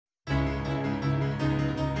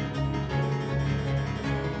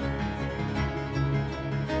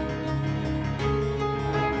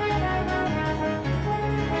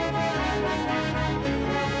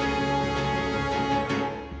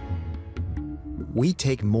We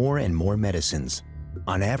take more and more medicines.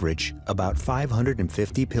 On average, about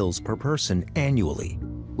 550 pills per person annually.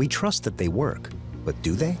 We trust that they work, but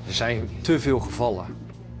do they? Er zijn te veel gevallen.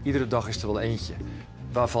 Iedere dag is er wel eentje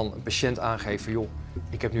waarvan een patiënt aangeeft van joh,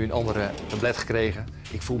 ik heb nu een andere tablet gekregen,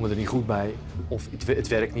 ik voel me er niet goed bij of het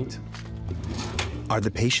werkt niet. Are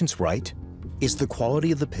the patients right? Is the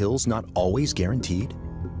quality of the pills not always guaranteed?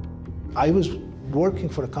 I was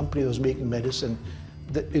working for a company that was making medicine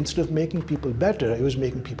that instead of making people better, it was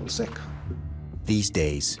making people sick. These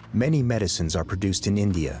days, many medicines are produced in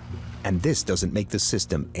India, and this doesn't make the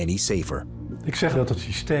system any safer. Ik zeg dat het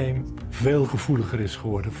systeem veel gevoeliger is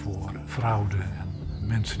geworden voor fraude en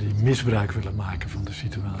mensen die misbruik willen maken van de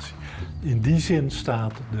situatie. In die zin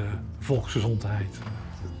staat de volksgezondheid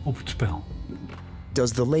op het spel.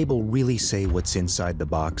 Does the label really say what's inside the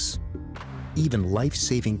box? Even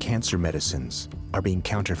life-saving cancer medicines are being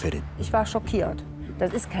counterfeited. Ich war schockiert.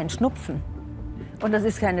 Das ist kein Schnupfen. Und das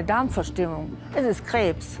ist keine Darmverstimmung. Es ist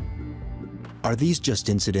Krebs. Are these just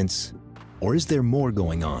incidents, or is there more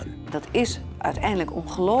going on? Dat is uiteindelijk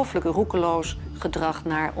ongelooflijk roekeloos gedrag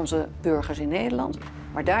naar onze burgers in Nederland.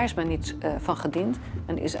 Maar daar is men niet van gediend.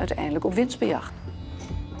 Men is uiteindelijk op winstbejag.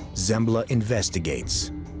 Zembla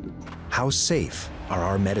investigates. How safe are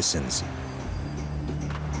our medicines?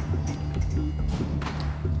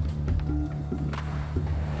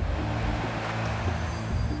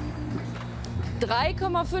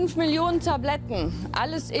 $3,5 Millionen Tabletten,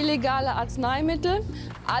 alles illegale Arzneimittel,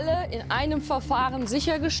 alle in einem Verfahren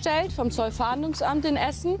sichergestellt vom Zollfahndungsamt in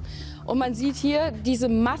Essen. Und man sieht hier, diese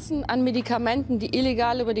Massen an Medikamenten, die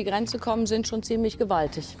illegal über die Grenze kommen, sind schon ziemlich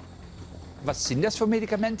gewaltig. Was sind das für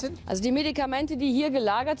Medikamenten? Also die Medikamente, die hier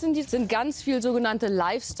gelagert sind, die sind ganz viel sogenannte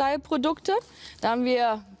Lifestyle-Produkte. Da haben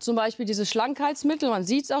wir zum Beispiel dieses Schlankheitsmittel, man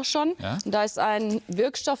sieht es auch schon. Ja? Und da ist ein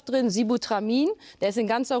Wirkstoff drin, Sibutramine. Der ist in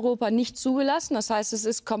ganz Europa nicht zugelassen. Das heißt, es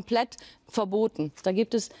ist komplett verboten. Da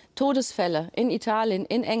gibt es Todesfälle in Italien,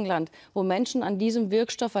 in England, wo Menschen an diesem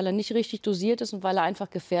Wirkstoff, weil er nicht richtig dosiert ist und weil er einfach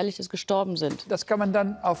gefährlich ist, gestorben sind. Das kann man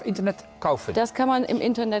dann auf Internet kaufen? Das kann man im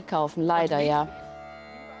Internet kaufen, leider, ja.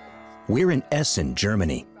 We're in Essen,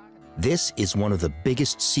 Germany. This is one of the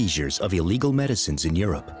biggest seizures of illegal medicines in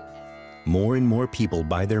Europe. More and more people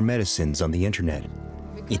buy their medicines on the internet.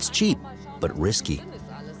 It's cheap, but risky.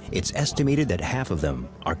 It's estimated that half of them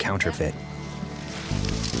are counterfeit.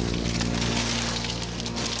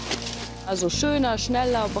 Also schöner,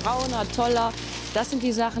 schneller, brauner, toller. Das sind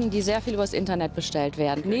die Sachen, die sehr viel übers Internet bestellt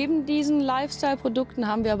werden. Neben diesen Lifestyle-Produkten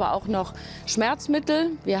haben wir aber auch noch Schmerzmittel,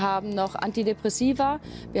 wir haben noch Antidepressiva,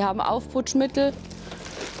 wir haben Aufputschmittel.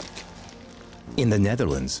 In the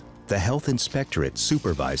Netherlands, the Health Inspectorate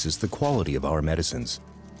supervises the quality of our medicines.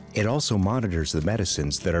 It also monitors the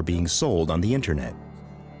medicines that are being sold on the internet.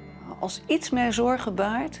 Als iets meer zorgen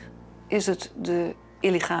baart, is het de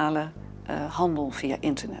illegale handel via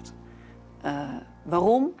internet.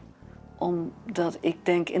 Waarom? Omdat ik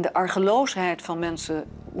denk in de argeloosheid van mensen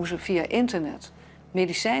hoe ze via internet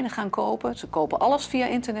medicijnen gaan kopen. Ze kopen alles via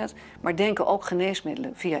internet, maar denken ook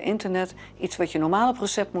geneesmiddelen via internet. Iets wat je normaal op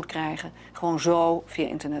recept moet krijgen, gewoon zo via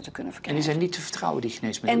internet te kunnen verkrijgen. En die zijn niet te vertrouwen, die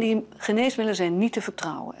geneesmiddelen? En die geneesmiddelen zijn niet te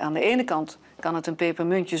vertrouwen. Aan de ene kant kan het een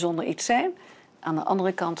pepermuntje zonder iets zijn. Aan de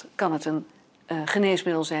andere kant kan het een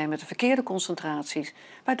geneesmiddel zijn met de verkeerde concentraties,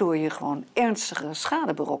 waardoor je gewoon ernstige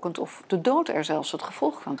schade berokkent of de dood er zelfs het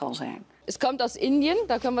gevolg van kan zijn. Es kommt aus Indien,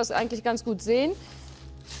 da können wir es eigentlich ganz gut sehen.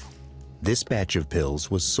 This batch of pills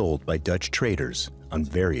was sold by Dutch traders on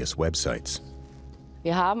various websites.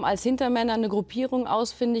 Wir haben als Hintermänner eine Gruppierung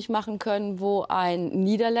ausfindig machen können, wo ein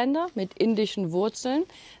Niederländer mit indischen Wurzeln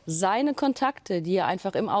seine Kontakte, die er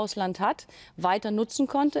einfach im Ausland hat, weiter nutzen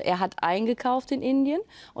konnte. Er hat eingekauft in Indien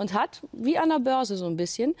und hat, wie an der Börse so ein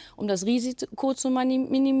bisschen, um das Risiko zu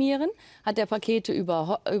minimieren, hat er Pakete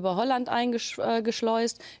über Holland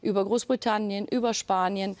eingeschleust, über Großbritannien, über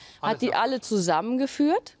Spanien, hat die alle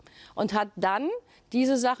zusammengeführt und hat dann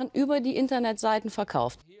diese Sachen über die Internetseiten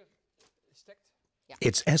verkauft.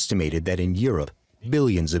 It's estimated that in Europe,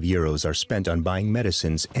 billions of euros are spent on buying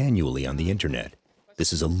medicines annually on the internet.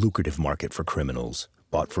 This is a lucrative market for criminals.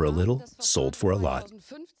 Bought for a little, sold for a lot.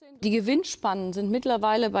 Die Gewinnspannen sind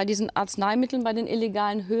mittlerweile bei diesen Arzneimitteln, bei den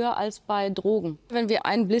Illegalen, höher als bei Drogen. Wenn wir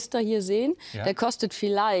einen Blister hier sehen, der kostet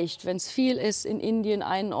vielleicht, wenn es viel ist, in Indien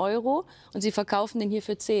 1 Euro und sie verkaufen den hier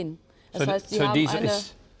für 10. Das heißt, sie haben eine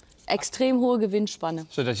extrem hohe Gewinnspanne.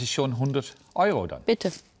 So, das ist schon 100 Euro dann? Bitte.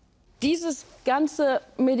 Dieses ganze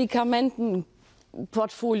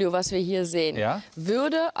Medikamentenportfolio, was wir hier sehen,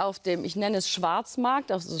 würde auf dem, ich nenne es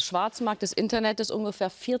Schwarzmarkt, auf dem Schwarzmarkt des Internets ungefähr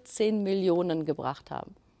 14 Millionen gebracht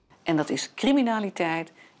haben. En dat is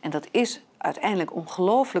criminaliteit en dat is uiteindelijk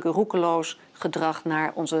ongelooflijk roekeloos gedrag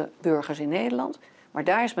naar onze burgers in Nederland. Maar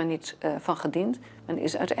daar is men niet van gediend. Men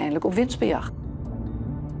is uiteindelijk op winstbejag.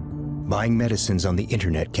 Buying medicines on the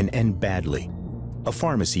internet can end badly. A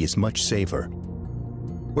pharmacy is much safer.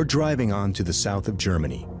 We're driving on to the south of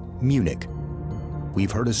Germany, Munich.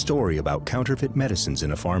 We've heard a story about counterfeit medicines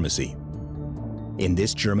in a pharmacy. In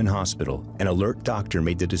this German hospital, an alert doctor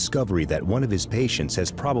made the discovery that one of his patients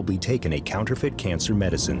has probably taken a counterfeit cancer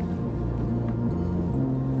medicine.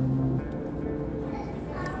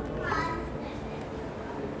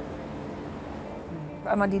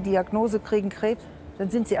 Einmal die Diagnose kriegen Krebs, dann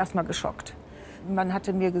sind sie erstmal geschockt. Man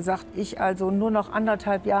hatte mir gesagt, ich also nur noch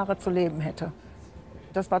 1,5 Jahre zu leben hätte.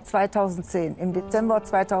 Das war 2010, im Dezember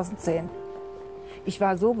 2010. Ich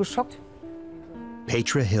war so geschockt.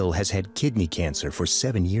 Petra Hill has had kidney cancer for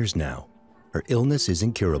 7 years now. Her illness is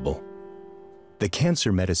incurable. The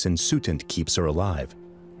cancer medicine Sutent keeps her alive.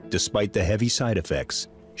 Despite the heavy side effects,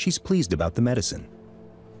 she's pleased about the medicine.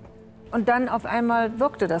 Und dann auf einmal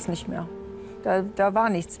wirkte das nicht mehr. Da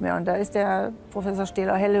war nichts mehr. Und da ist der Professor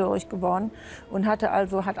Stehler hellhörig geworden und hat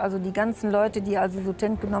also die ganzen Leute, die also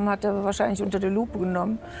Sutent genommen hatte, wahrscheinlich unter die Lupe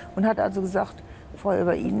genommen und hat also gesagt, Frau,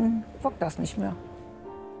 bei Ihnen wirkt das nicht mehr.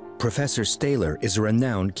 Professor Stehler is a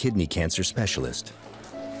renowned kidney cancer specialist.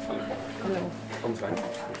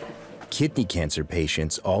 Kidney cancer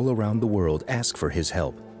patients all around the world ask for his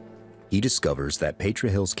help. He discovers that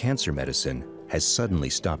Petra Hill's cancer medicine has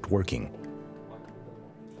suddenly stopped working.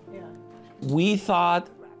 We thought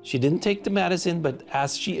she didn't take the medicine, but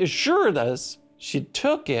as she assured us she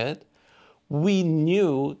took it, we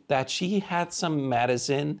knew that she had some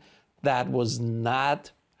medicine that was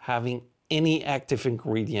not having any active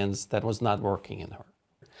ingredients, that was not working in her.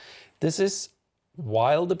 This is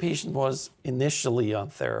while the patient was initially on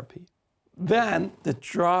therapy. Then the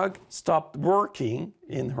drug stopped working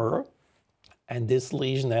in her, and this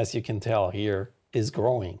lesion, as you can tell here, is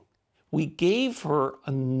growing. We gave her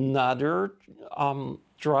another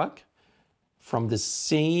drug from the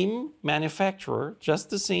same manufacturer, just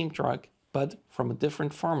the same drug, but from a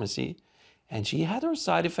different pharmacy. And she had her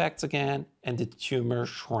side effects again, and the tumor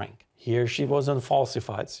shrank. Here she was on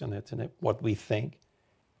falsified sunitinib, what we think.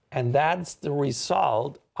 And that's the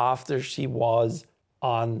result after she was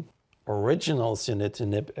on original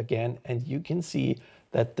sunitinib again. And you can see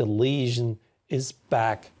that the lesion is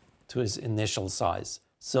back to its initial size.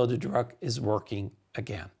 So the drug is working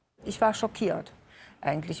again. Ich war schockiert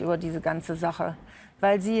eigentlich über diese ganze Sache,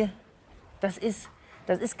 weil das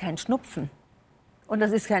ist kein Schnupfen und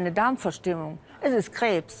das ist keine Darmverstimmung, es ist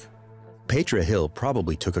Krebs. Petra Hill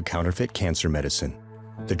probably took a counterfeit cancer medicine.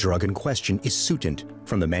 The drug in question is Sutent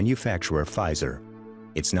from the manufacturer Pfizer.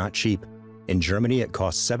 It's not cheap. In Germany, it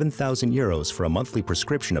costs 7,000 euros for a monthly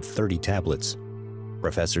prescription of 30 tablets.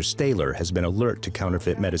 Professor Stehler has been alert to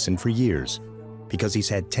counterfeit medicine for years, because he's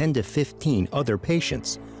had 10 to 15 other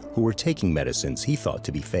patients who were taking medicines he thought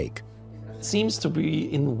to be fake. It seems to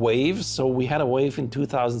be in waves. So we had a wave in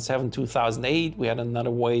 2007, 2008. We had another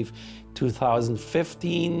wave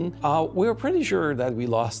 2015. We're pretty sure that we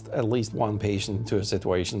lost at least one patient to a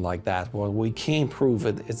situation like that. Well, we can't prove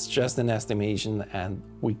it. It's just an estimation, and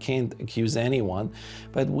we can't accuse anyone.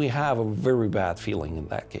 But we have a very bad feeling in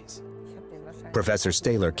that case. Professor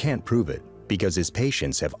Stehler can't prove it, because his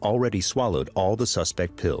patients have already swallowed all the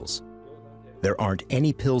suspect pills. There aren't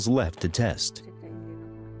any pills left to test.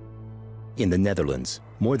 In the Netherlands,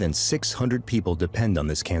 more than 600 people depend on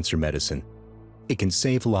this cancer medicine. It can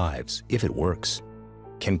save lives if it works.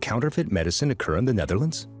 Can counterfeit medicine occur in the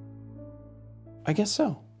Netherlands? I guess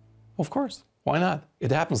so. Of course. Why not?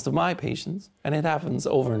 It happens to my patients, and it happens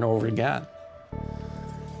over and over again.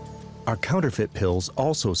 Are counterfeit pills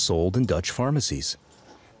also sold in Dutch pharmacies?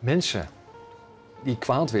 Mensen die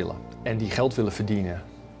kwaad willen en die geld willen verdienen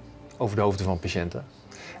over de hoofden van patiënten,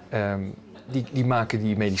 die maken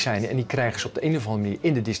die medicijnen en die krijgen ze op de een of andere manier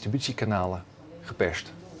in de distributiekanalen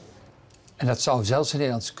geperst. En dat zou zelfs in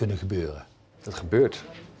Nederland kunnen gebeuren? Dat gebeurt.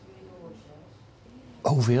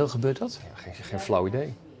 Hoeveel gebeurt dat? Ja, geen flauw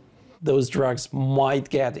idee. Those drugs might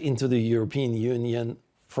get into the European Union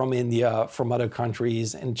from India, from other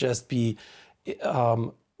countries, and just be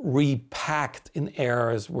repacked in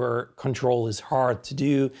areas where control is hard to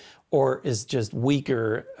do or is just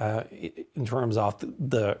weaker in terms of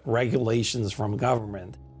the regulations from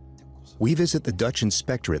government. We visit the Dutch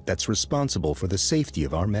inspectorate that's responsible for the safety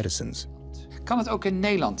of our medicines. Kan het ook in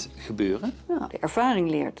Nederland gebeuren? Nou, de ervaring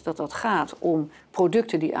leert dat dat gaat om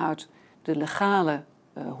producten die uit de legale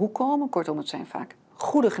hoek komen. Kortom, het zijn vaak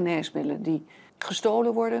goede geneesmiddelen die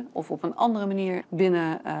gestolen worden of op een andere manier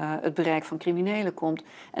binnen het bereik van criminelen komt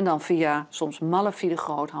en dan via soms malafide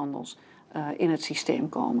groothandels in het systeem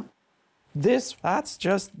komen. That's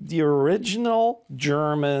just the original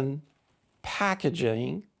German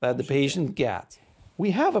packaging that the patient gets.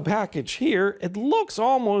 We have a package here. It looks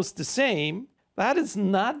almost the same. That is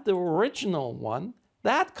not the original one.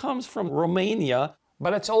 That comes from Romania.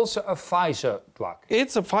 But it's also a Pfizer drug.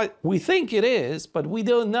 We think it is, but we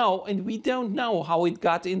don't know, and we don't know how it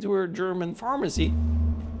got into a German pharmacy.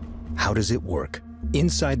 How does it work?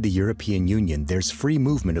 Inside the European Union, there's free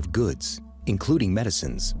movement of goods, including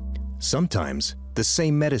medicines. Sometimes, the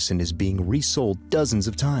same medicine is being resold dozens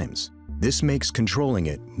of times. This makes controlling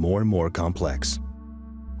it more and more complex.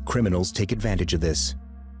 Criminals take advantage of this.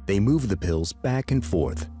 They move the pills back and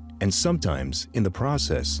forth, and sometimes, in the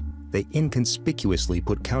process, they inconspicuously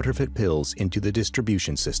put counterfeit pills into the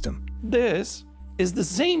distribution system. This is the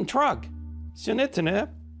same drug, sunitinib,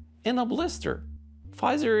 in a blister.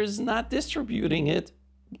 Pfizer is not distributing it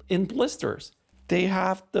in blisters. They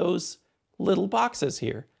have those little boxes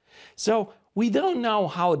here. So we don't know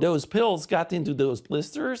how those pills got into those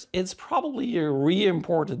blisters. It's probably a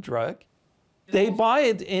re-imported drug. They buy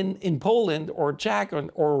it in Poland or Czech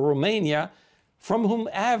or Romania from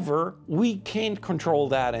whomever. We can't control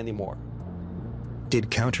that anymore. Did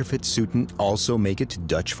counterfeit Sutent also make it to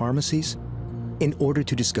Dutch pharmacies? In order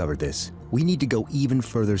to discover this, we need to go even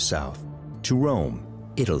further south, to Rome,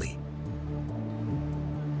 Italy.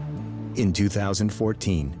 In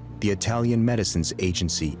 2014, the Italian medicines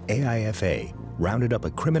agency AIFA rounded up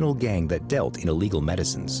a criminal gang that dealt in illegal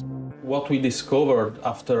medicines. What we discovered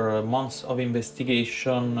after months of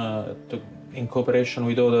investigation in cooperation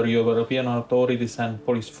with other European authorities and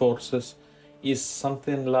police forces is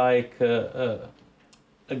something like a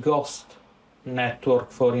ghost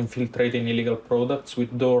network for infiltrating illegal products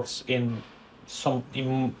with doors in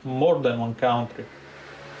more than one country.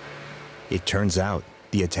 It turns out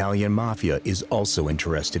the Italian mafia is also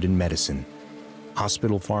interested in medicine.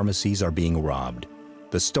 Hospital pharmacies are being robbed.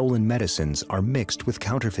 The stolen medicines are mixed with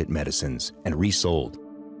counterfeit medicines and resold.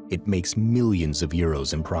 It makes millions of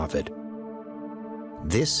euros in profit.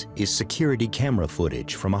 This is security camera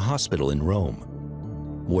footage from a hospital in Rome.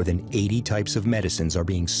 More than 80 types of medicines are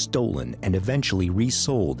being stolen and eventually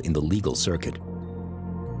resold in the legal circuit.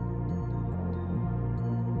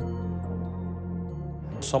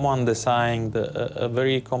 Someone designed a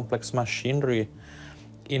very complex machinery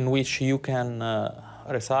in which you can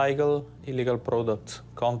recycle illegal products,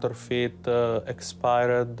 counterfeit,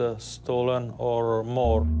 expired, stolen, or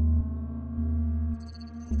more.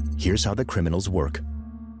 Here's how the criminals work.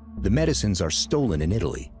 The medicines are stolen in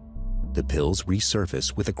Italy. The pills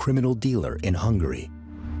resurface with a criminal dealer in Hungary.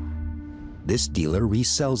 This dealer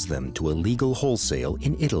resells them to a legal wholesale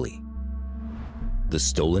in Italy. The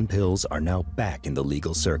stolen pills are now back in the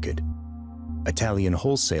legal circuit. Italian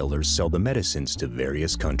wholesalers sell the medicines to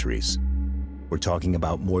various countries. We're talking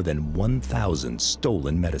about more than 1,000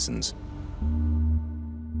 stolen medicines.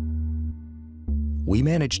 We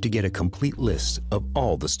managed to get a complete list of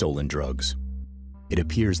all the stolen drugs. It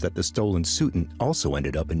appears that the stolen Sutent also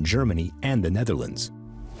ended up in Germany and the Netherlands.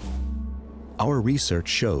 Our research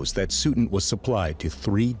shows that Sutent was supplied to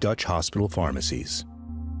 3 Dutch hospital pharmacies.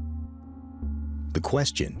 The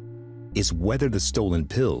question is whether the stolen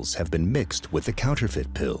pills have been mixed with the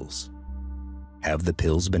counterfeit pills. Have the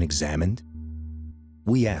pills been examined?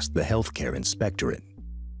 We asked the healthcare inspectorate.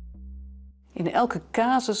 In elke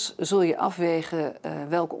casus zul je afwegen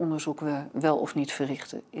welk onderzoek we wel of niet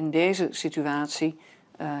verrichten. In deze situatie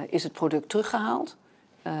is het product teruggehaald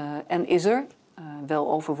en is er,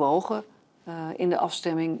 wel overwogen, in de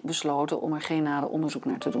afstemming besloten om er geen nader onderzoek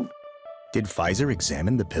naar te doen. Did Pfizer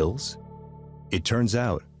examine the pills? It turns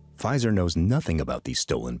out Pfizer knows nothing about these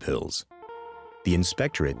stolen pills. The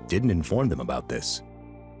inspectorate didn't inform them about this.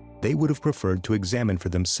 They would have preferred to examine for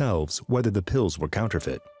themselves whether the pills were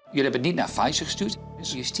counterfeit. Jullie hebben het niet naar Pfizer gestuurd. Is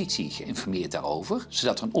de justitie geïnformeerd daarover,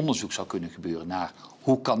 zodat er een onderzoek zou kunnen gebeuren naar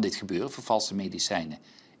hoe kan dit gebeuren, vervalste medicijnen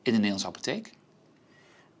in de Nederlandse apotheek?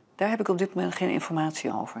 Daar heb ik op dit moment geen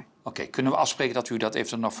informatie over. Oké, kunnen we afspreken dat u dat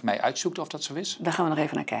even nog voor mij uitzoekt of dat zo is? Daar gaan we nog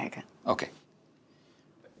even naar kijken. Oké.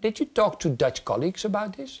 Did you talk to Dutch colleagues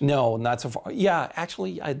about this? No, not so far. Yeah,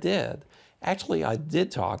 actually I did. I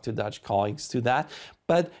did talk to Dutch colleagues to that,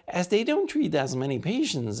 but as they don't treat as many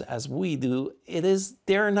patients as we do,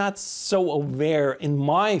 they're not so aware in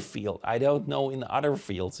my field. I don't know in other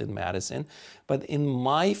fields in medicine, but in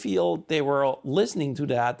my field, they were listening to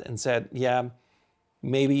that and said, yeah,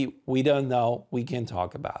 maybe we don't know, we can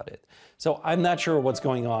talk about it. So I'm not sure what's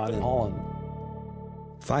going on in Holland.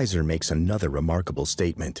 Pfizer makes another remarkable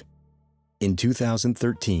statement. In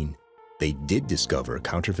 2013, they did discover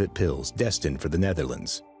counterfeit pills destined for the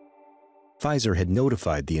Netherlands. Pfizer had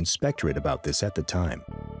notified the inspectorate about this at the time.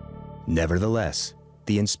 Nevertheless,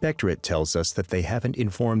 the inspectorate tells us that they haven't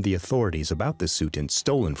informed the authorities about the suitant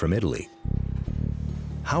stolen from Italy.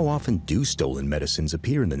 How often do stolen medicines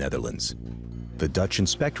appear in the Netherlands? The Dutch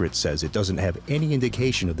inspectorate says it doesn't have any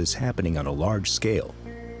indication of this happening on a large scale.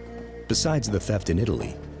 Besides the theft in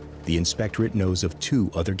Italy, the inspectorate knows of 2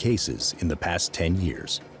 other cases in the past 10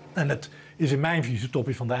 years. En het is in mijn visie het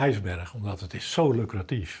topje van de ijsberg, omdat het is zo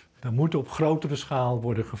lucratief. Er moet op grotere schaal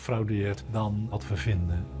worden gefraudeerd dan wat we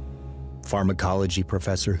vinden. Pharmacology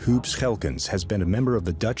professor Huub Schelkens has been a member of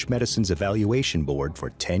the Dutch Medicines Evaluation Board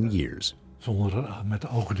for 10 years. Zonder met de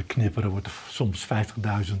ogen te knipperen wordt er soms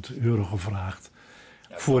 €50.000 gevraagd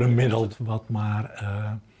voor een middel wat maar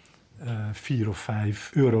 4 of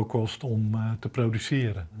 5 euro kost om te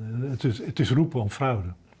produceren. Het is roepen om fraude.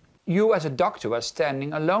 You as a doctor are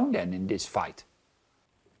standing alone then in this fight?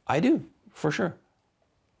 I do, for sure.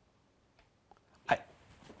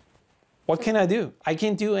 What can I do? I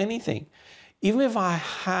can't do anything. Even if I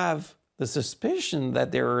have the suspicion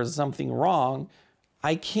that there is something wrong,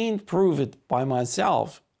 I can't prove it by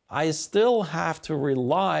myself. I still have to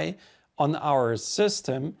rely on our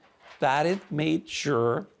system that it made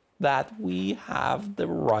sure that we have the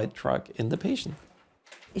right drug in the patient.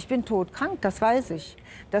 Ich bin todkrank, das weiß ich.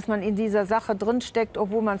 Dass man in dieser Sache drinsteckt,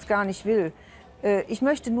 obwohl man es gar nicht will. Ich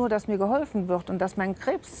möchte nur, dass mir geholfen wird und dass mein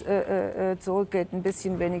Krebs zurückgeht, ein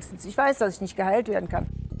bisschen wenigstens. Ich weiß, dass ich nicht geheilt werden kann.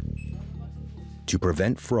 To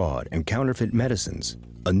prevent fraud and counterfeit medicines,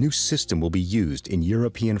 a new system will be used in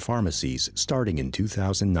European pharmacies starting in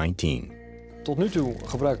 2019. Tot nu toe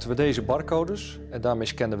gebruikten we deze barcodes en daarmee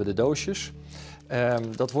scannen we de doosjes.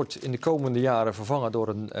 Dat wordt in de komende jaren vervangen door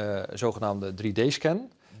een zogenaamde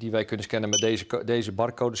 3D-scan. Die wij kunnen scannen met deze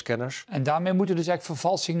barcodescanners. En daarmee moeten dus eigenlijk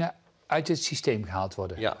vervalsingen uit het systeem gehaald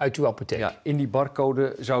worden, ja, uit uw apotheek? Ja, in die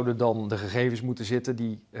barcode zouden dan de gegevens moeten zitten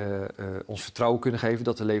die ons vertrouwen kunnen geven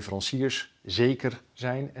dat de leveranciers zeker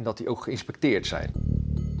zijn en dat die ook geïnspecteerd zijn.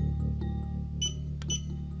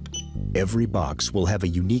 Every box will have a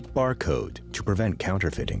unique barcode to prevent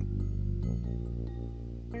counterfeiting.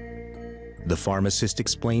 The pharmacist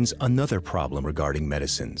explains another problem regarding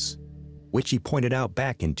medicines, which he pointed out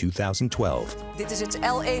back in 2012. Dit is het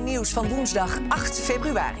LE Nieuws van woensdag 8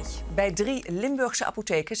 februari. Bij 3 Limburgse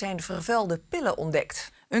apotheken zijn vervuilde pillen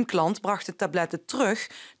ontdekt. Een klant bracht de tabletten terug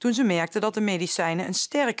toen ze merkte dat de medicijnen een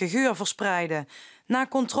sterke geur verspreidden. Na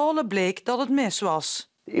controle bleek dat het mis was.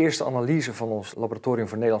 De eerste analyse van ons laboratorium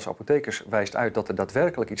voor Nederlandse apothekers wijst uit dat er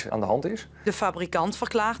daadwerkelijk iets aan de hand is. De fabrikant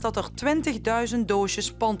verklaart dat er 20.000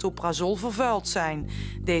 doosjes pantoprazol vervuild zijn.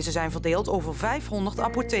 Deze zijn verdeeld over 500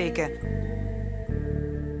 apotheken.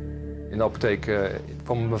 In de apotheek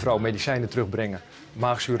kwam een mevrouw medicijnen terugbrengen.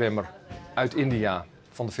 Maagzuurremmer uit India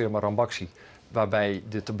van de firma Rambaxi, waarbij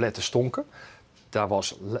de tabletten stonken. Daar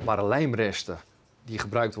waren lijmresten,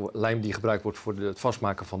 lijm die gebruikt wordt voor het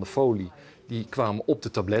vastmaken van de folie. Die kwamen op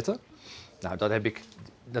de tabletten. Nou, daar heb ik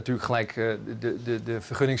natuurlijk gelijk de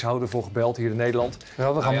vergunningshouder voor gebeld hier in Nederland.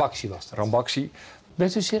 Rambaxi was dat? Rambaxi.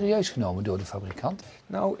 Bent u serieus genomen door de fabrikant?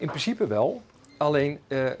 Nou, in principe wel. Alleen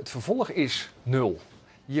het vervolg is 0.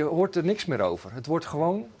 Je hoort er niks meer over. Het wordt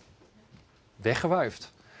gewoon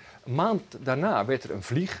weggewuifd. Een maand daarna werd er een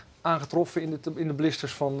vlieg aangetroffen in de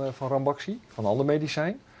blisters van Rambaxi, van een ander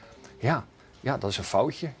medicijn. Ja, dat is een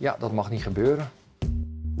foutje. Ja, dat mag niet gebeuren.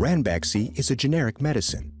 Ranbaxy is a generic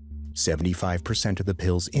medicine. 75% of the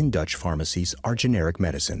pills in Dutch pharmacies are generic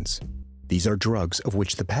medicines. These are drugs of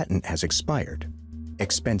which the patent has expired.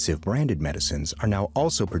 Expensive branded medicines are now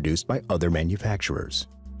also produced by other manufacturers.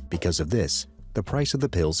 Because of this, the price of the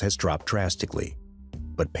pills has dropped drastically.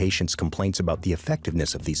 But patients' complaints about the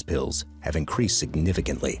effectiveness of these pills have increased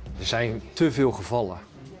significantly. Er zijn te veel gevallen.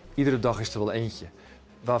 Iedere dag is er wel eentje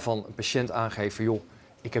waarvan een patiënt aangeeft van, joh,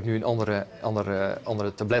 ik heb nu een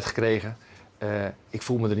andere tablet gekregen. Ik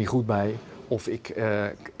voel me er niet goed bij. Of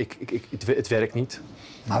het werkt niet.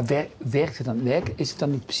 Maar werkt het dan? Is het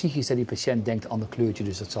dan niet psychisch dat die patiënt denkt, ander kleurtje,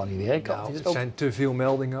 dus dat zal niet werken? Nou, er zijn te veel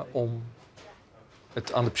meldingen om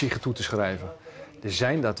het aan de psyche toe te schrijven. Er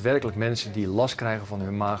zijn daadwerkelijk mensen die last krijgen van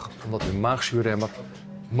hun maag, omdat hun maagzuurremmer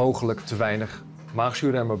mogelijk te weinig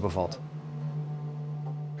maagzuurremmer bevat.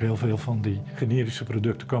 Heel veel van die generische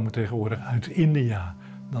producten komen tegenwoordig uit India.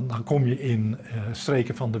 Dan kom je in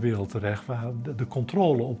streken van de wereld terecht waar de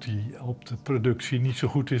controle op de productie niet zo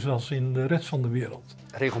goed is als in de rest van de wereld.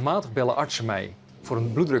 Regelmatig bellen artsen mij voor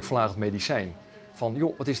een bloeddrukverlagend medicijn. Van,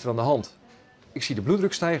 joh, wat is er aan de hand? Ik zie de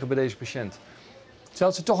bloeddruk stijgen bij deze patiënt.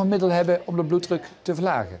 Terwijl ze toch een middel hebben om de bloeddruk te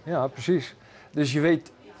verlagen. Ja, precies. Dus je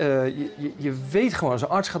weet, Je weet gewoon, als een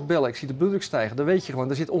arts gaat bellen, ik zie de bloeddruk stijgen, dan weet je gewoon,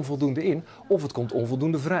 er zit onvoldoende in. Of het komt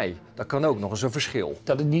onvoldoende vrij. Dat kan ook nog eens een verschil.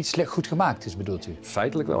 Dat het niet slecht goed gemaakt is, bedoelt u?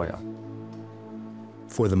 Feitelijk wel, ja.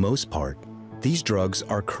 For the most part, these drugs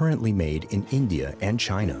are currently made in India and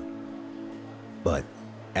China. But,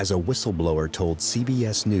 as a whistleblower told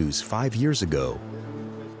CBS News 5 years ago,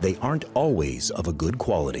 they aren't always of a good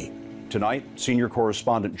quality. Tonight, senior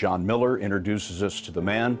correspondent John Miller introduces us to the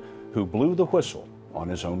man who blew the whistle on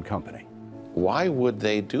his own company. Why would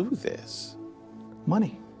they do this?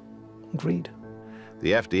 Money, greed.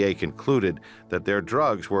 The FDA concluded that their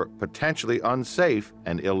drugs were potentially unsafe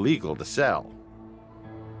and illegal to sell.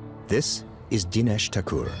 This is Dinesh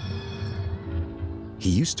Thakur. He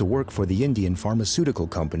used to work for the Indian pharmaceutical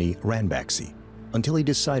company Ranbaxy until he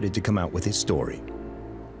decided to come out with his story.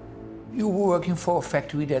 You were working for a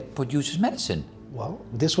factory that produces medicine. Well,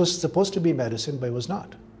 this was supposed to be medicine, but it was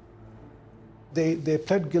not. They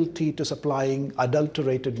pled guilty to supplying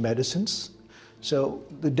adulterated medicines. So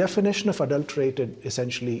the definition of adulterated,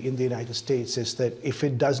 essentially, in the United States is that if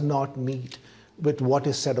it does not meet with what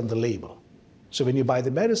is said on the label. So when you buy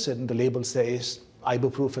the medicine, the label says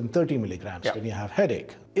ibuprofen 30 milligrams when you have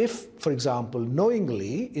headache. If, for example,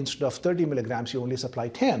 knowingly, instead of 30 milligrams, you only supply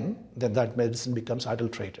 10, then that medicine becomes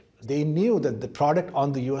adulterated. They knew that the product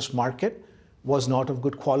on the US market was not of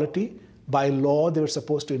good quality. By law, they were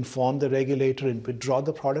supposed to inform the regulator and withdraw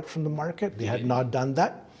the product from the market. They had not done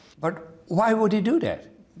that. But why would they do that?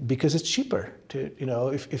 Because it's cheaper to, you know,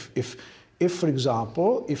 if for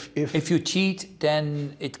example, if you cheat,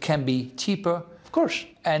 then it can be cheaper. Of course.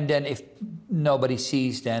 And then if nobody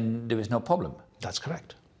sees, then there is no problem. That's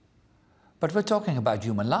correct. But we're talking about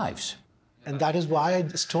human lives. And that is why I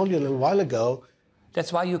just told you a little while ago.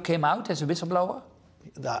 That's why you came out as a whistleblower?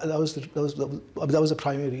 That was the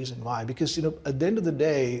primary reason why. Because, you know, at the end of the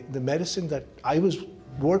day, the medicine that I was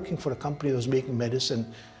working for a company that was making medicine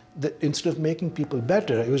that instead of making people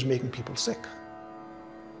better, it was making people sick.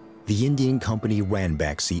 The Indian company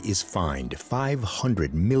Ranbaxy is fined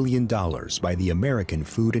 $500 million by the American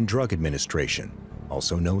Food and Drug Administration,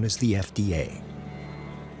 also known as the FDA.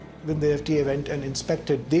 When the FDA went and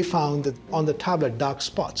inspected, they found that on the tablet dark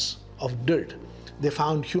spots of dirt. They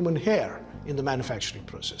found human hair in the manufacturing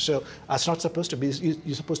process. So that's not supposed to be,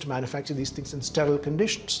 you're supposed to manufacture these things in sterile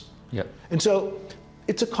conditions. Yeah. And so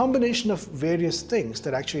it's a combination of various things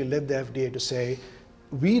that actually led the FDA to say,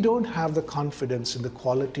 we don't have the confidence in the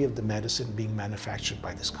quality of the medicine being manufactured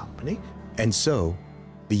by this company. And so,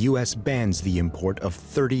 the US bans the import of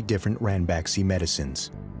 30 different Ranbaxy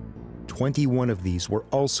medicines. 21 of these were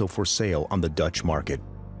also for sale on the Dutch market.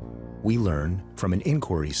 We learn from an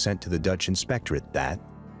inquiry sent to the Dutch inspectorate that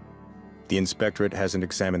the inspectorate hasn't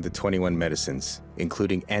examined the 21 medicines,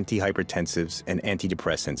 including antihypertensives and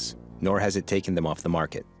antidepressants, nor has it taken them off the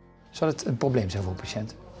market. Zal het een probleem zijn voor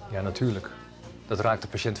patiënten? Ja, natuurlijk. Dat raakt de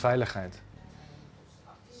patiëntveiligheid.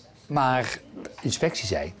 Maar de inspectie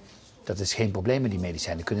zei, dat is geen probleem met die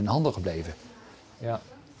medicijnen, kunnen in handen gebleven. Ja,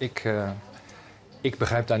 ik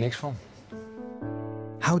begrijp daar niks van.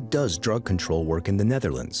 How does drug control work in the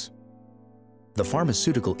Netherlands? The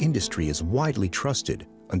pharmaceutical industry is widely trusted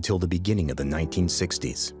until the beginning of the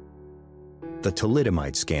 1960s. The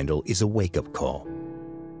thalidomide scandal is a wake-up call.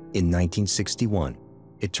 In 1961,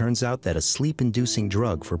 it turns out that a sleep-inducing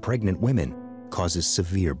drug for pregnant women causes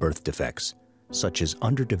severe birth defects, such as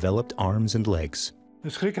underdeveloped arms and legs.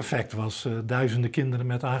 Het schrikeffect was duizenden kinderen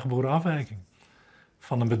met aangeboren afwijking.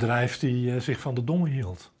 Van een bedrijf die zich van de domme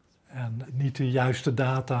hield. En niet de juiste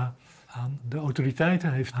data aan de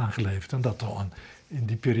autoriteiten heeft aangeleverd. En dat dan in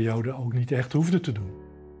die periode ook niet echt hoefde te doen.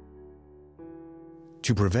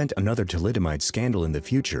 To prevent another thalidomide scandal in the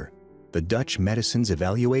future, the Dutch Medicines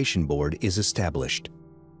Evaluation Board is established.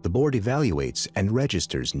 The board evaluates and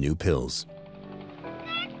registers new pills.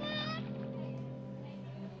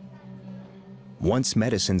 Once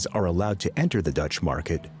medicines are allowed to enter the Dutch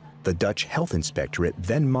market, the Dutch Health Inspectorate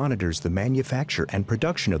then monitors the manufacture and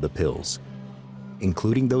production of the pills,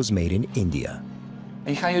 including those made in India.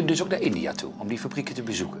 En gaan jullie dus ook naar India toe om die fabrieken te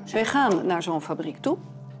bezoeken? Wij gaan naar zo'n fabriek toe,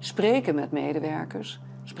 spreken met medewerkers,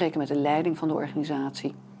 spreken met de leiding van de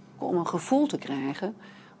organisatie, om een gevoel te krijgen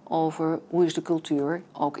over hoe is de cultuur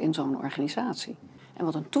ook in zo'n organisatie. En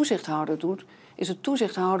wat een toezichthouder doet, is het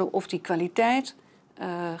toezicht houden of die kwaliteit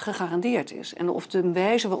gegarandeerd is. En of de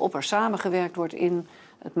wijze waarop er samengewerkt wordt in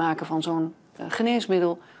het maken van zo'n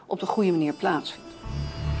geneesmiddel op de goede manier plaatsvindt.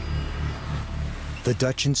 The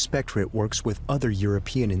Dutch Inspectorate works with other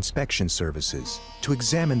European inspection services to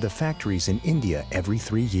examine the factories in India every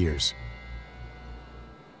 3 years.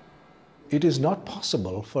 It is not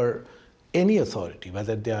possible for any authority,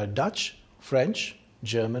 whether they are Dutch, French,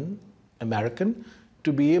 German, American,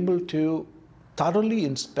 to be able to thoroughly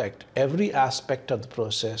inspect every aspect of the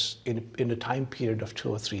process in a time period of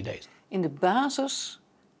 2 or 3 days. In de basis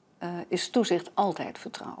is toezicht altijd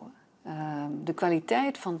vertrouwen. De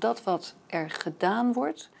kwaliteit van dat wat er gedaan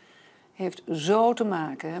wordt, heeft zo te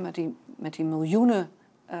maken met die miljoenen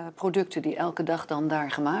producten die elke dag dan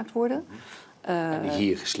daar gemaakt worden. En die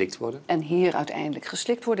hier geslikt worden. En hier uiteindelijk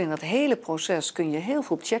geslikt worden. In dat hele proces kun je heel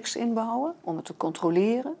veel checks inbouwen om het te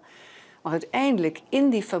controleren. Maar uiteindelijk in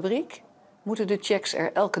die fabriek moeten de checks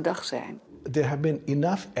er elke dag zijn. There have been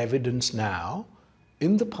enough evidence now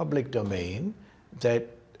in the public domain that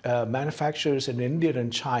manufacturers in India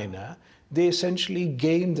and China, they essentially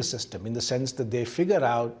game the system in the sense that they figure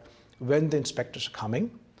out when the inspectors are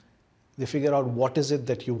coming, they figure out what is it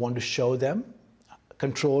that you want to show them,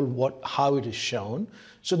 control how it is shown,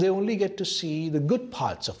 so they only get to see the good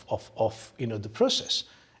parts of the process.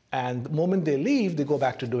 And the moment they leave, they go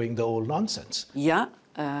back to doing the old nonsense. Ja,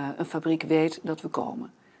 een fabriek weet dat we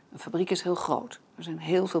komen. Een fabriek is heel groot. Er zijn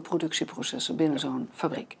heel veel productieprocessen binnen zo'n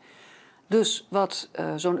fabriek. Dus wat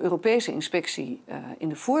zo'n Europese inspectie in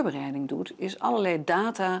de voorbereiding doet, is allerlei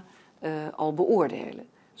data al beoordelen.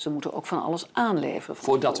 Ze moeten ook van alles aanleveren.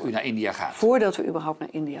 Voordat u naar India gaat? Voordat we überhaupt naar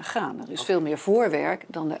India gaan. Er is veel meer voorwerk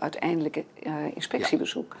dan de uiteindelijke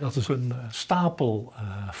inspectiebezoek. Dat is een stapel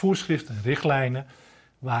voorschriften en richtlijnen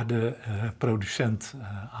waar de producent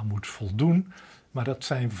aan moet voldoen. Maar dat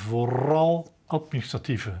zijn vooral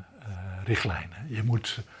administratieve richtlijnen. Je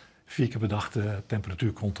moet 4 keer per dag de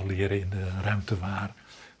temperatuur controleren in de ruimte waar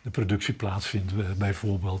de productie plaatsvindt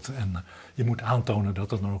bijvoorbeeld. En je moet aantonen dat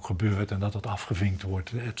dat dan ook gebeurt en dat het afgevinkt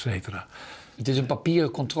wordt, et cetera. Het is een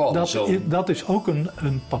papieren controle. Dat is ook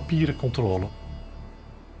een papieren controle.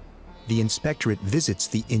 The inspectorate visits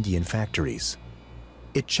the Indian factories.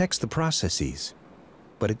 It checks the processes,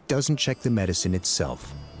 but it doesn't check the medicine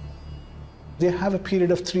itself. They have a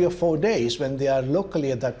period of 3 or 4 days when they are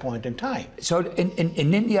locally at that point in time. So in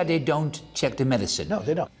India they don't check the medicine? No,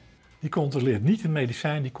 they don't. Die controleert niet het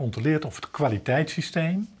medicijn, die controleert of het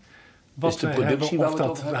kwaliteitssysteem. Dus de productie waar we het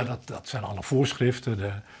over hebben? Dat zijn alle voorschriften,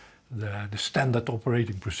 de standard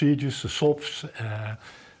operating procedures, de SOPs,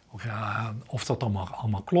 of dat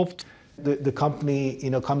allemaal klopt. The company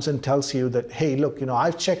comes and tells you that, hey, look,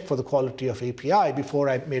 I've checked for the quality of API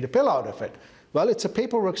before I made a pill out of it. Well, it's a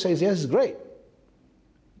paperwork says yes, it's great.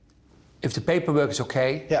 If the paperwork is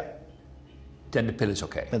okay, yeah, then the pill is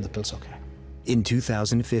okay. Then the pill's okay. In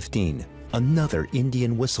 2015, another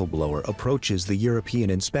Indian whistleblower approaches the European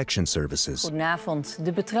Inspection Services. Goedenavond.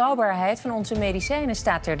 De betrouwbaarheid van onze medicijnen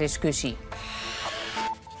staat ter discussie.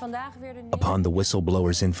 Upon the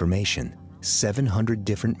whistleblower's information, 700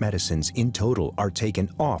 different medicines in total are taken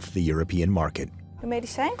off the European market. Een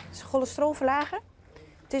medicijn is cholesterolverlager.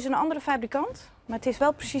 Het is een andere fabrikant, maar het is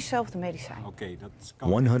wel precies hetzelfde medicijn.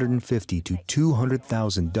 150 to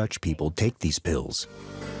 200,000 Dutch people take these pills.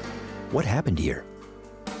 What happened here?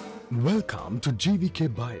 Welcome to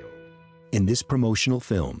GVK Bio. In this promotional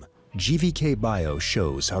film, GVK Bio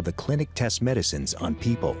shows how the clinic tests medicines on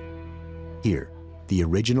people. Here, the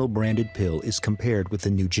original branded pill is compared with the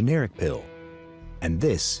new generic pill, and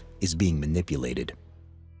this is being manipulated.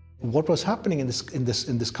 What was happening in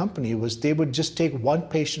this company was they would just take one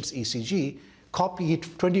patient's ECG, copy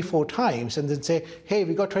it 24 times, and then say, hey,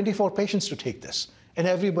 we got 24 patients to take this. And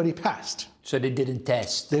everybody passed. So they didn't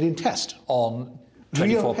test? They didn't test. On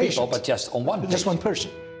 24 people, but just on one patient? Just one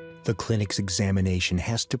person. The clinic's examination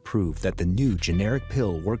has to prove that the new generic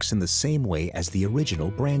pill works in the same way as the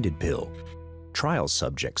original branded pill. Trial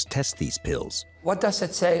subjects test these pills. What does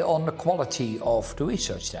that say on the quality of the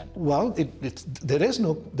research then? Well, there is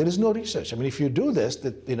no research. I mean, if you do this,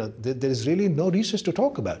 there is really no research to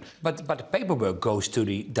talk about. But the paperwork goes to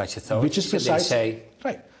the Dutch authorities. Which is precise. They say,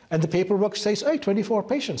 right. And the paperwork says, hey, 24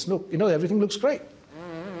 patients. Look, everything looks great.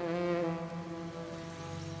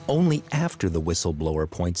 Only after the whistleblower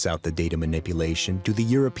points out the data manipulation do the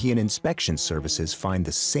European Inspection Services find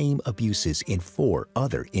the same abuses in 4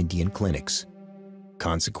 other Indian clinics.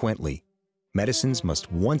 Consequently, medicines must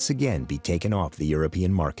once again be taken off the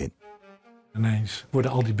European market. Ineens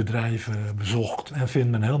worden al die bedrijven bezocht en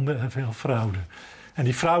vindt men heel veel fraude. En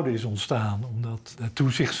die fraude is ontstaan omdat het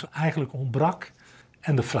toezicht eigenlijk ontbrak.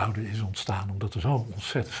 En de fraude is ontstaan omdat er zo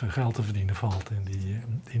ontzettend veel geld te verdienen valt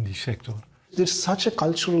in die sector. There's such a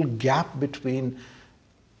cultural gap between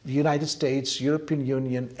the United States, European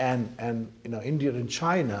Union, and India and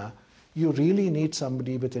China. You really need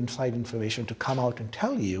somebody with inside information to come out and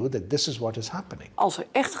tell you that this is what is happening. Als er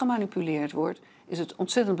echt gemanipuleerd wordt, is het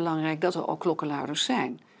ontzettend belangrijk dat er ook klokkenluiders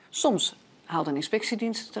zijn. Soms haalt een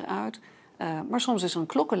inspectiedienst het eruit, Maar soms is er een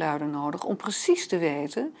klokkenluider nodig om precies te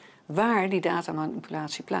weten waar die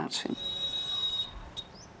datamanipulatie plaatsvindt.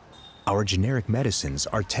 Our generic medicines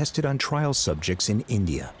are tested on trial subjects in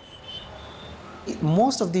India.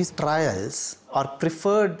 Most of these trials are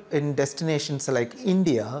preferred in destinations like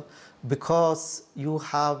India because you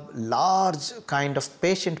have large kind of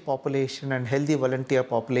patient population and healthy volunteer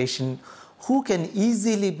population who can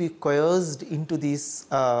easily be coerced into these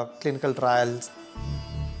clinical trials.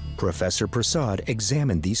 Professor Prasad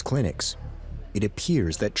examined these clinics. It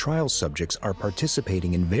appears that trial subjects are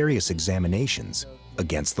participating in various examinations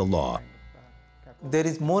against the law. There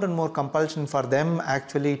is more and more compulsion for them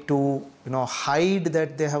actually to hide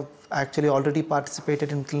that they have actually already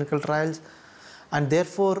participated in clinical trials, and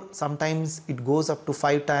therefore sometimes it goes up to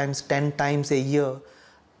 5 times, 10 times a year,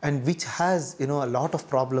 and which has a lot of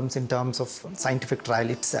problems in terms of scientific trial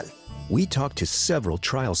itself. We talked to several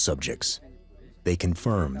trial subjects. They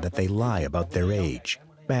confirm that they lie about their age,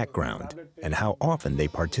 background, and how often they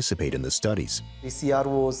participate in the studies. The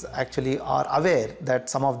CROs actually are aware that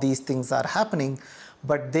some of these things are happening,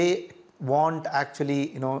 but they want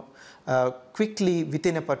actually, quickly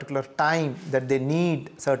within a particular time that they need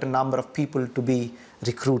certain number of people to be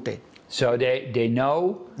recruited. So they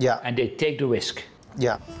know, yeah, and they take the risk.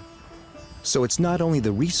 Yeah. So it's not only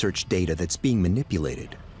the research data that's being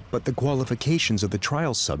manipulated, but the qualifications of the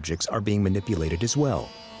trial subjects are being manipulated as well.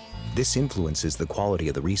 This influences the quality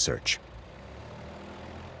of the research.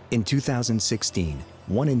 In 2016,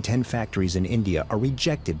 1 in 10 factories in India are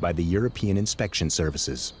rejected by the European inspection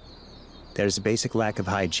services. There's a basic lack of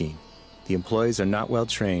hygiene. The employees are not well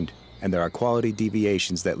trained, and there are quality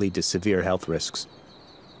deviations that lead to severe health risks.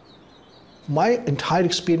 My entire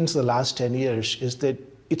experience in the last 10 years is that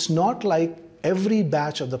it's not like every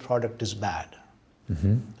batch of the product is bad.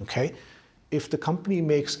 Okay? If the company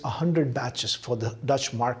makes 100 batches for the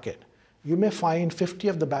Dutch market, you may find 50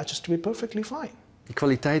 of the batches to be perfectly fine. Die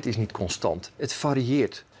kwaliteit is niet constant. Het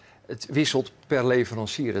varieert. Het wisselt per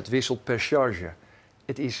leverancier. Het wisselt per charge.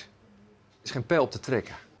 Het is geen pijl op te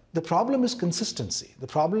trekken. The problem is consistency. The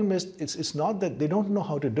problem is it's not that they don't know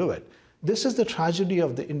how to do it. This is the tragedy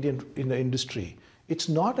of the Indian industry. It's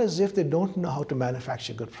not as if they don't know how to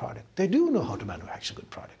manufacture good product. They do know how to manufacture good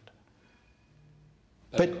product.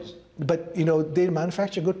 But they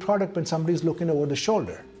manufacture good product when somebody's looking over the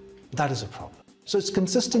shoulder. That is a problem. So it's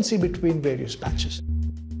consistency between various batches.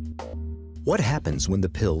 What happens when the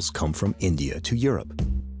pills come from India to Europe?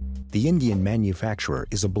 The Indian manufacturer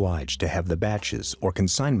is obliged to have the batches or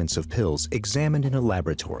consignments of pills examined in a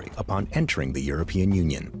laboratory upon entering the European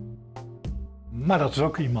Union. Maar dat is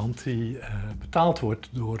ook iemand die betaald wordt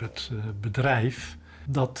door het bedrijf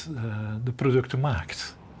dat de producten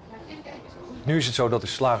maakt. Nu is het zo dat de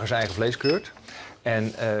slager zijn eigen vlees keurt.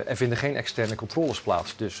 En er vinden geen externe controles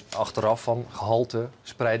plaats. Dus achteraf van gehalte,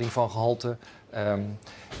 spreiding van gehalte,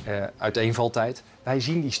 uiteenvaltijd. Wij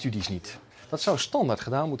zien die studies niet. Dat zou standaard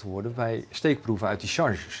gedaan moeten worden bij steekproeven uit die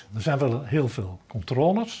charges. Er zijn wel heel veel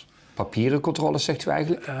controles. Papieren controles, zegt u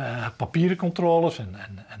eigenlijk? Papieren controles en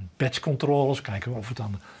batchcontroles. Kijken of het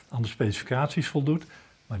aan de specificaties voldoet.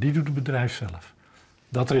 Maar die doet het bedrijf zelf.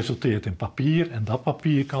 Dat resulteert in papier en dat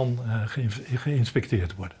papier kan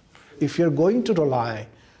geïnspecteerd worden. If you're going to rely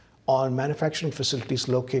on manufacturing facilities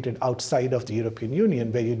located outside of the European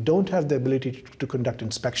Union, where you don't have the ability to conduct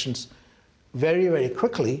inspections very, very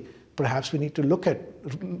quickly, perhaps we need to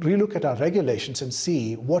relook at our regulations and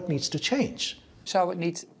see what needs to change. Zou het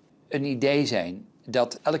niet een idee zijn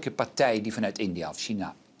dat elke partij die vanuit India of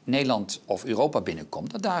China, Nederland of Europa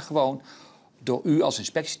binnenkomt, dat daar gewoon door u als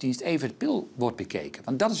inspectiedienst even de pil wordt bekeken?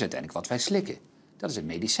 Want dat is uiteindelijk wat wij slikken. Dat is het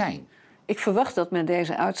medicijn. Ik verwacht dat met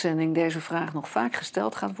deze uitzending deze vraag nog vaak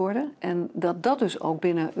gesteld gaat worden. En dat dat dus ook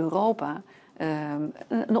binnen Europa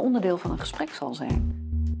een onderdeel van een gesprek zal zijn.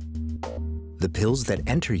 The pills that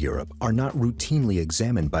enter Europe are not routinely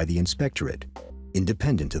examined by the inspectorate,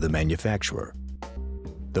 independent of the manufacturer.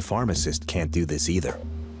 The pharmacist can't do this either.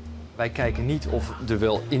 Wij kijken niet of er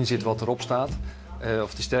wel in zit wat erop staat,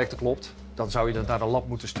 of de sterkte klopt. Dan zou je dat naar een lab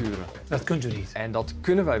moeten sturen. Dat kunt u niet. En dat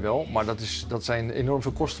kunnen wij wel, maar dat zijn enorm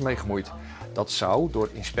veel kosten mee gemoeid. Dat zou door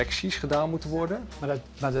inspecties gedaan moeten worden.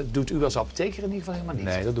 Maar dat doet u als apotheker in ieder geval helemaal niet?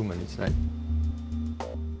 Nee, dat doen we niet. Nee.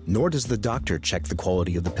 Nor does the doctor check the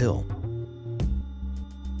quality of the pill.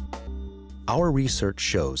 Our research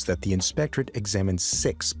shows that the inspectorate examines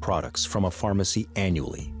 6 products from a pharmacy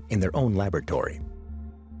annually in their own laboratory.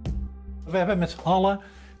 We hebben met z'n allen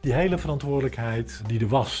die hele verantwoordelijkheid die er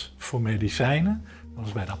was voor medicijnen, dat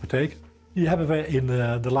was bij de apotheek, die hebben we in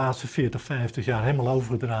de laatste 40, 50 jaar helemaal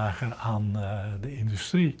overgedragen aan de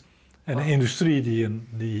industrie. En de industrie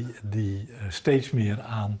die steeds meer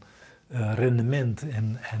aan rendement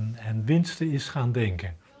en winsten is gaan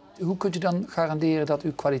denken. Hoe kunt u dan garanderen dat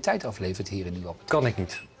u kwaliteit aflevert hier in uw apotheek? Kan ik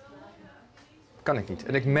niet. Kan ik niet.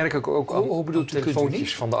 En ik merk ook aan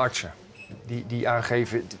telefoontjes van de artsen. Die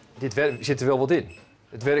aangeven, dit zit er wel wat in.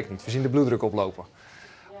 Het werkt niet. We zien de bloeddruk oplopen.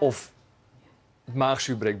 Of het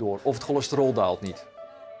maagzuur breekt door. Of het cholesterol daalt niet.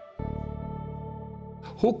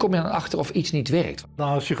 Hoe kom je dan achter of iets niet werkt?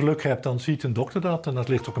 Nou, als je geluk hebt, dan ziet een dokter dat. En dat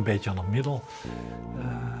ligt ook een beetje aan het middel.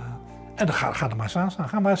 En dan ga er maar eens aan staan.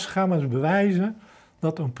 Ga maar eens bewijzen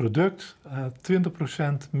dat een product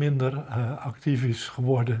 20% minder actief is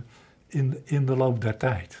geworden in de loop der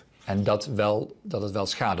tijd. En dat het wel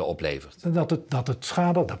schade oplevert?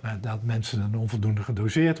 Dat mensen dan onvoldoende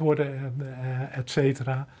gedoseerd worden, et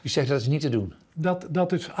cetera. U zegt dat is niet te doen?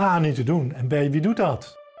 Dat is A, niet te doen. En B, wie doet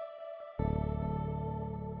dat?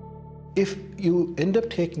 If you end up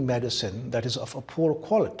taking medicine that is of a poor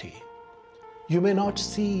quality, you may not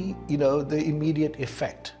see, the immediate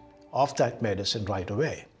effect of that medicine right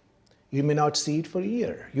away. You may not see it for a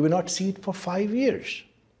year. You may not see it for 5 years.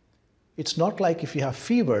 It's not like if you have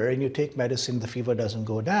fever and you take medicine, the fever doesn't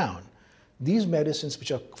go down. These medicines,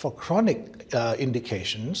 which are for chronic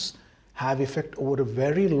indications, have effect over a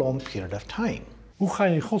very long period of time. Hoe ga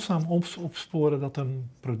je in godsnaam opsporen dat een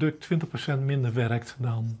product 20% minder werkt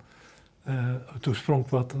dan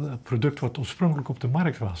het product wat oorspronkelijk op de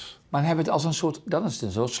markt was? Maar hebben het dan is het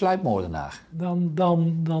een soort sluipmoordenaar.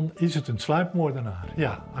 Dan is het een sluipmoordenaar.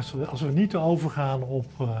 Ja, als we niet overgaan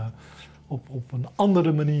op een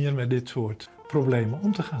andere manier met dit soort problemen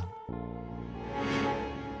om te gaan.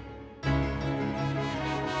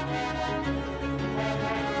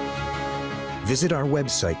 Visit our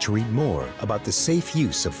website to read more about the safe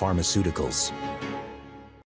use of pharmaceuticals.